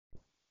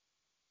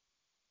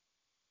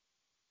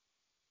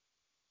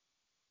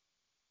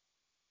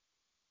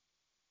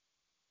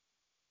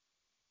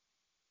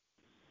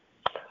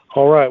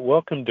All right,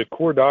 welcome to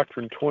Core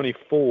Doctrine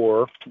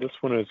 24. This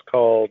one is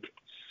called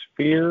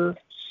Sphere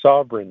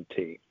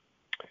Sovereignty,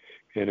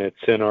 and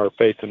it's in our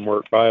Faith and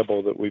Work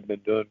Bible that we've been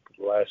doing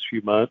for the last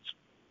few months.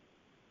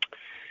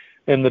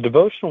 And the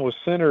devotional was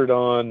centered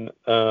on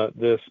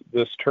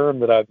this term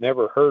that I've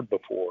never heard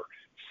before,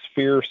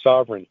 sphere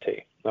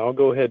sovereignty. Now, I'll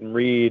go ahead and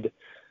read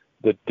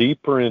the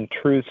Deeper in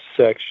Truth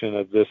section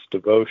of this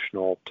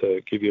devotional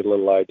to give you a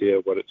little idea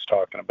of what it's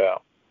talking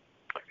about.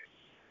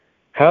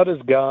 How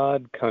does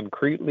God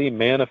concretely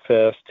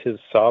manifest his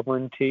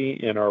sovereignty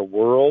in our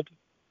world?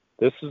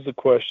 This is the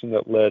question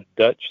that led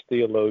Dutch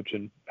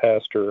theologian,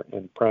 pastor,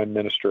 and Prime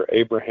Minister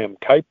Abraham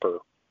Kuyper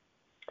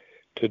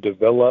to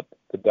develop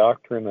the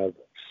doctrine of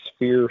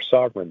sphere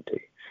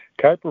sovereignty.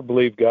 Kuyper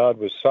believed God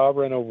was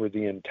sovereign over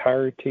the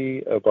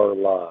entirety of our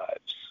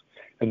lives,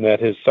 and that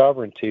his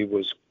sovereignty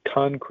was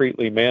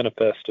concretely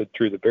manifested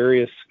through the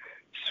various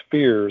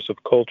spheres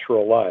of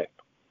cultural life,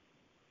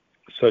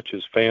 such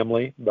as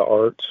family, the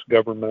arts,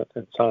 government,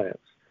 and science.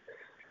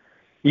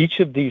 Each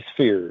of these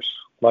spheres,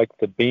 like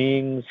the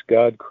beings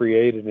God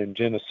created in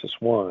Genesis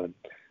 1,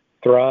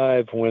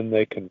 thrive when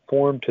they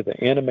conform to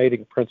the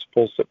animating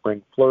principles that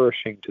bring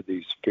flourishing to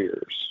these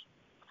spheres.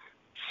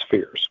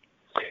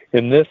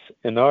 In his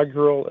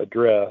inaugural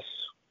address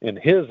at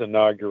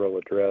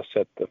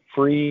the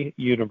Free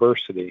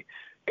University,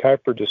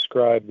 Kuyper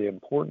described the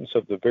importance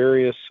of the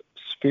various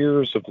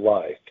spheres of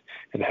life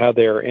and how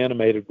they are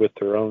animated with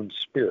their own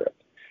spirit.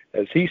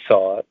 As he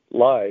saw it,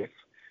 life,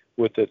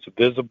 with its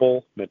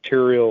visible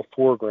material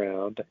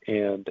foreground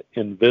and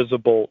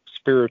invisible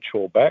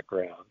spiritual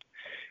background,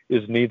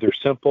 is neither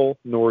simple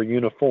nor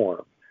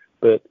uniform,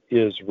 but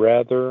is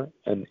rather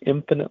an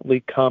infinitely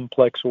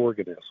complex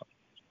organism.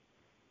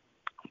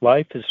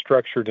 Life is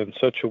structured in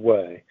such a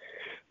way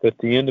that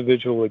the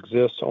individual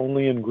exists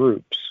only in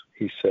groups,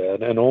 he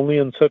said, and only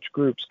in such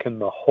groups can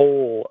the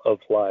whole of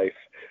life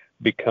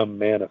become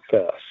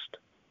manifest.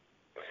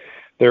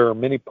 There are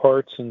many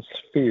parts and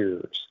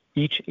spheres,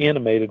 each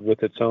animated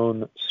with its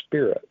own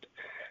spirit.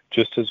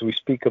 Just as we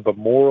speak of a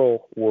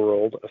moral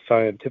world, a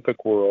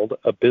scientific world,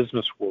 a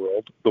business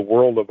world, the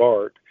world of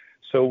art,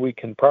 so we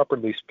can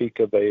properly speak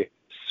of a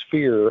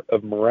sphere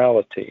of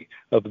morality,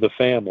 of the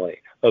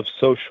family, of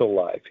social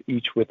life,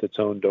 each with its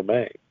own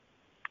domain.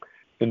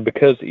 And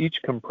because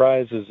each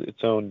comprises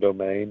its own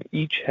domain,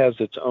 each has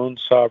its own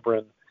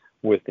sovereign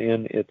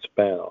within its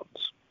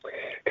bounds.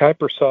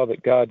 Kuyper saw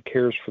that God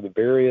cares for the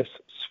various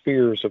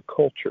spheres of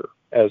culture.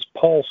 As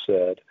Paul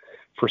said,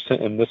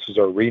 and this is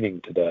our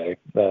reading today,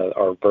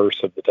 our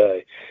verse of the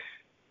day,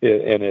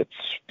 and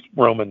it's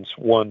Romans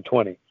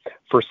 1:20.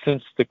 For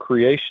since the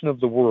creation of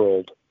the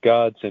world,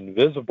 God's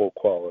invisible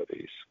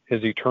qualities,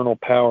 his eternal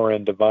power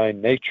and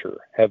divine nature,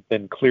 have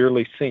been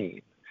clearly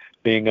seen,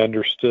 being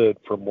understood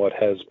from what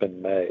has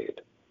been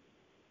made.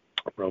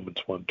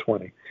 Romans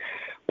 1:20.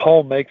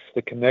 Paul makes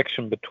the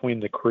connection between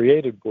the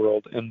created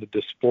world and the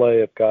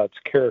display of God's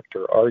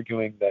character,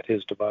 arguing that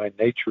his divine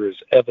nature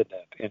is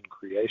evident in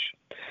creation.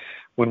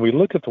 When we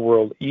look at the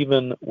world,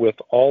 even with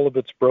all of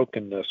its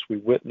brokenness, we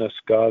witness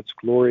God's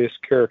glorious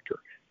character.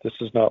 This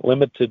is not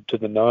limited to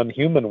the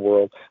non-human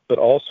world, but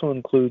also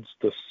includes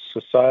the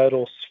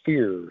societal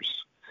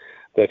spheres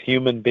that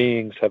human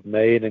beings have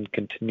made and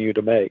continue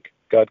to make.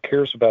 God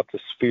cares about the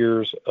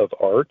spheres of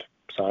art,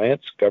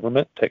 science,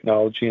 government,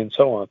 technology, and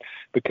so on,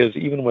 because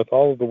even with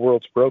all of the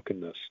world's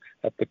brokenness,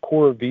 at the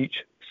core of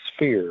each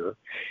sphere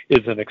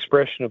is an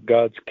expression of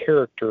God's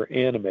character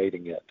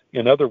animating it.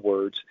 In other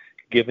words,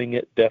 giving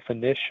it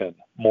definition,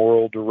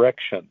 moral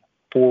direction,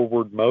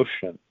 forward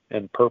motion,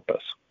 and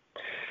purpose.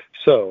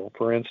 So,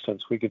 for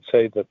instance, we could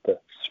say that the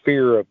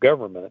sphere of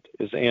government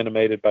is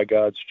animated by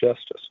God's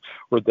justice,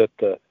 or that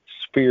the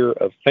sphere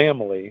of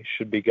family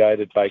should be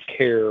guided by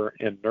care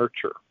and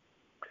nurture.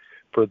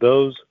 For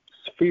those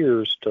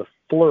spheres to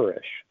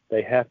flourish,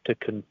 they have to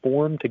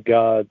conform to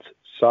God's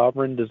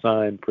sovereign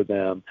design for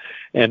them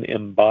and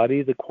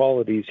embody the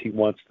qualities he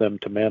wants them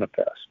to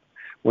manifest.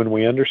 When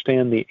we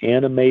understand the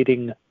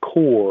animating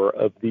core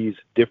of these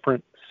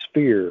different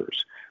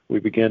spheres, we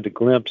begin to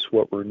glimpse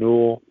what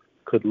renewal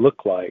could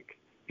look like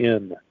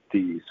in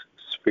these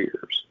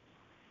spheres.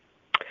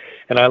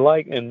 And I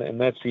like, and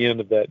that's the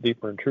end of that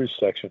Deeper in Truth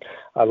section,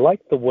 I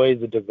like the way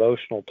the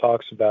devotional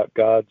talks about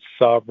God's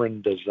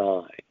sovereign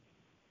design.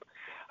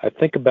 I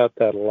think about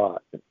that a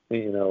lot.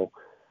 You know,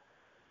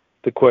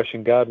 the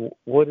question, God,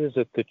 what is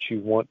it that you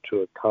want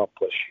to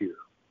accomplish here?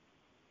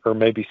 Or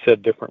maybe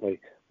said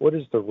differently, what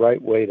is the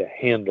right way to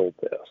handle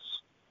this?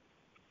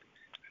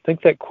 I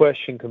think that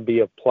question can be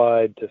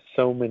applied to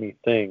so many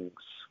things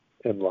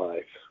in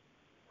life.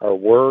 Our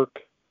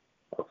work,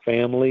 our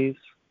families,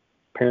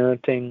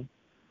 parenting,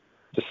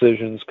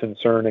 decisions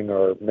concerning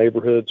our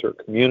neighborhoods or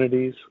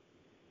communities.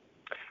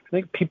 I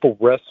think people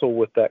wrestle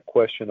with that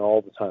question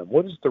all the time.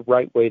 What is the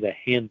right way to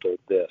handle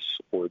this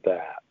or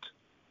that?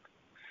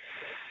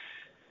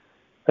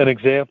 An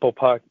example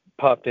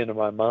popped into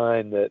my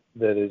mind that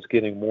is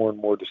getting more and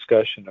more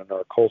discussion in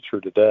our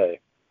culture today,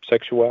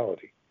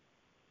 sexuality.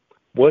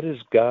 What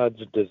is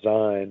God's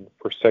design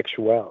for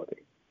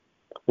sexuality?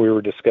 We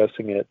were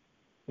discussing it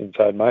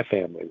inside my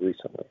family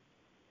recently.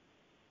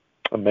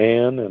 A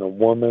man and a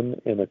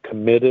woman in a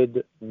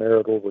committed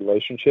marital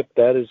relationship,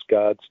 that is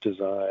God's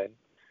design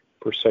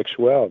for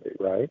sexuality,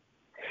 right?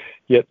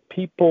 Yet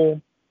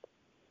people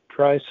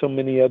try so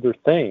many other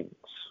things,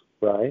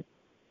 right?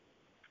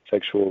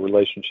 Sexual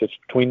relationships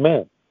between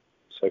men,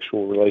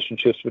 sexual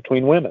relationships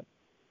between women.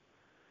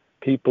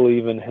 People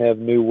even have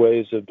new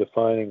ways of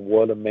defining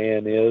what a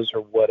man is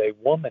or what a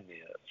woman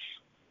is.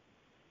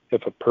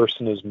 If a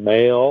person is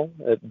male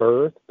at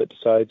birth but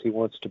decides he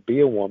wants to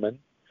be a woman,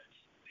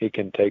 he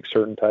can take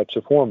certain types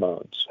of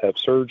hormones, have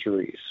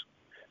surgeries,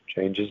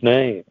 change his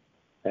name,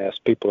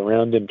 ask people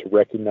around him to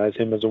recognize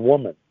him as a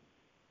woman.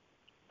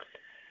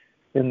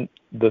 And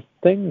the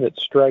thing that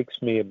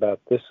strikes me about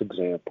this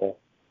example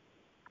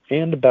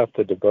and about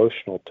the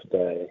devotional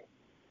today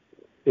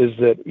is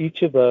that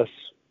each of us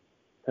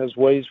has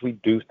ways we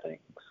do things.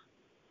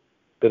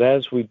 But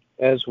as we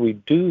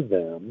do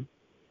them,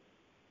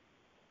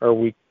 are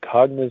we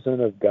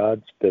cognizant of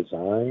God's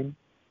design?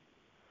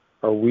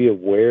 Are we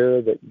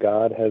aware that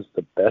God has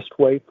the best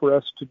way for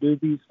us to do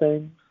these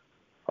things?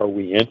 Are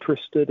we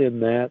interested in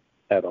that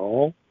at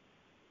all?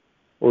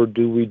 Or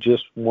do we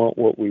just want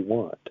what we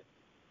want?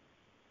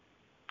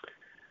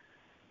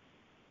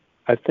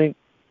 I think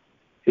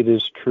it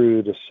is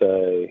true to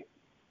say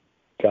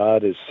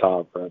God is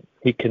sovereign.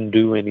 He can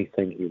do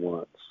anything he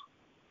wants.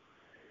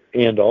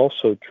 And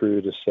also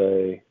true to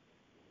say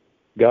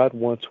God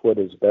wants what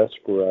is best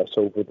for us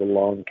over the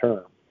long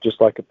term,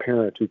 just like a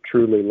parent who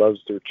truly loves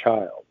their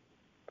child.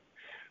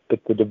 But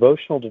the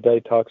devotional today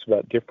talks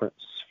about different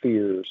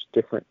spheres,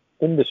 different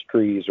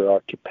industries or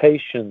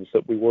occupations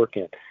that we work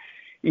in,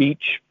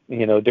 each,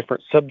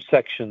 different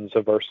subsections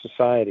of our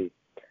society.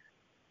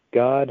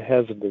 God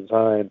has a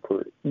design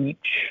for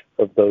each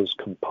of those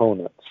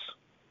components.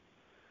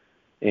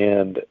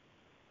 And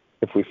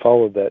if we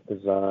follow that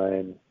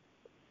design,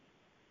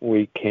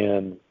 we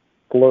can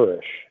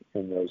flourish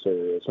in those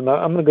areas. And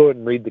I'm going to go ahead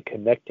and read the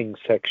connecting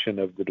section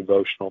of the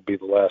devotional, be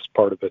the last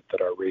part of it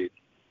that I read.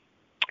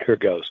 Here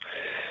goes.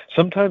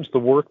 Sometimes the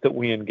work that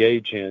we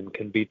engage in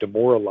can be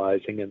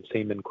demoralizing and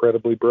seem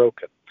incredibly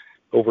broken.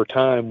 Over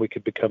time, we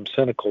could become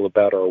cynical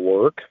about our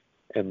work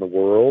and the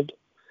world,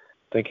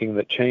 thinking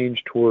that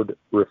change toward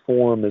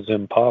reform is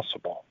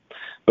impossible.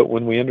 But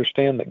when we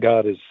understand that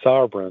God is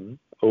sovereign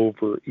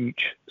over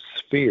each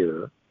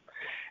sphere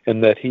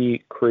and that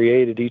he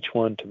created each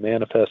one to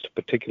manifest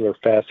a particular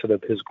facet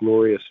of his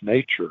glorious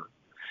nature,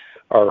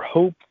 our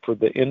hope for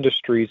the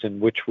industries in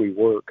which we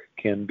work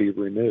can be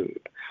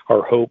renewed.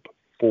 Our hope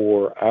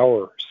for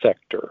our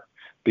sector,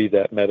 be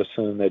that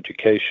medicine,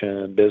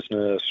 education,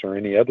 business, or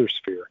any other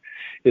sphere,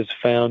 is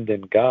found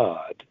in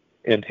God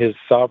and his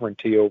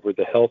sovereignty over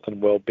the health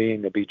and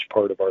well-being of each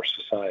part of our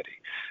society.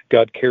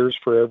 God cares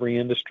for every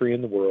industry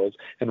in the world,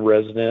 and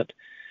resident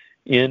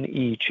in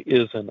each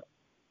is an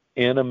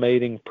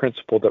animating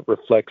principle that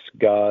reflects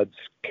God's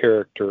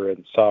character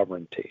and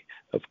sovereignty.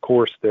 Of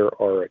course, there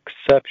are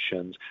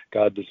exceptions.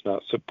 God does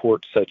not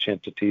support such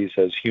entities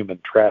as human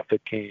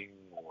trafficking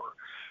or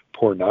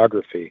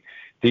pornography.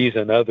 These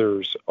and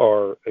others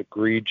are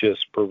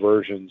egregious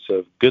perversions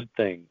of good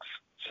things,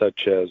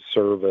 such as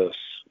service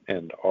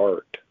and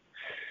art.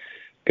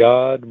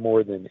 God,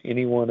 more than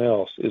anyone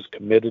else, is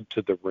committed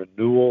to the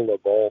renewal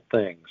of all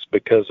things,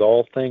 because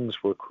all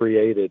things were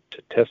created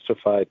to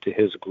testify to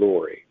his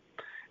glory.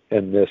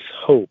 And this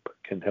hope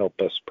can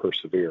help us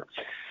persevere.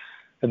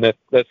 And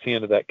that's the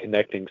end of that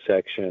connecting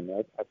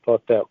section. I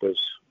thought that was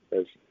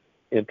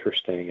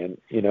interesting.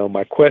 And,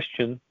 my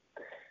question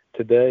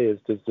today is,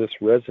 does this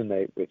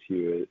resonate with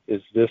you?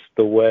 Is this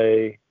the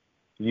way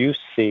you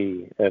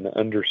see and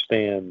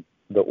understand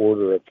the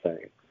order of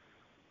things?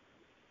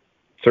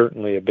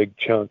 Certainly a big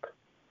chunk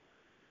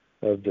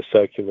of the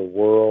secular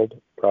world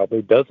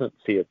probably doesn't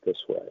see it this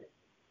way.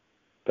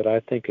 But I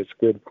think it's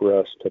good for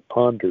us to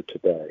ponder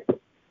today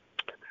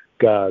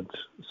God's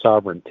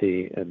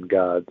sovereignty and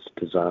God's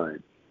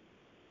design.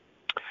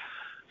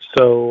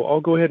 So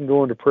I'll go ahead and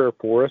go into prayer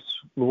for us.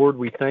 Lord,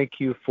 we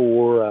thank you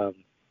for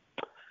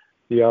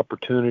the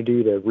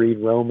opportunity to read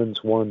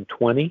Romans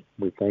 1:20.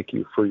 We thank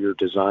you for your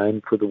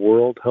design for the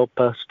world. Help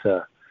us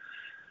to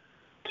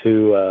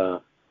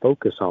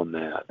focus on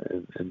that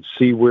and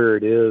see where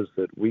it is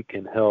that we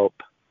can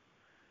help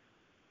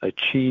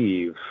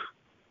achieve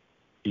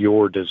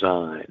your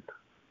design,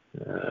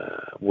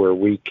 where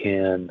we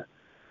can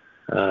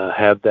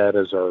have that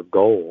as our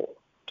goal,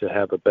 to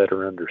have a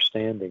better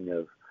understanding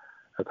of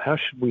how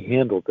should we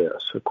handle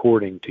this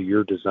according to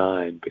your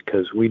design,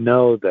 because we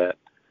know that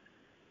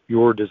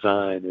your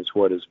design is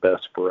what is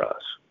best for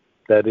us.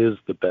 That is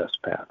the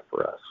best path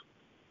for us.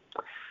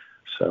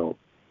 So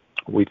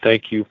we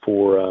thank you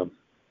for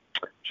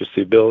just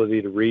the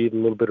ability to read a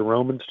little bit of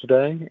Romans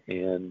today,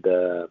 and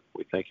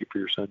we thank you for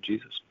your son,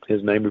 Jesus. In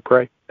his name we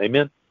pray.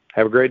 Amen.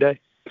 Have a great day.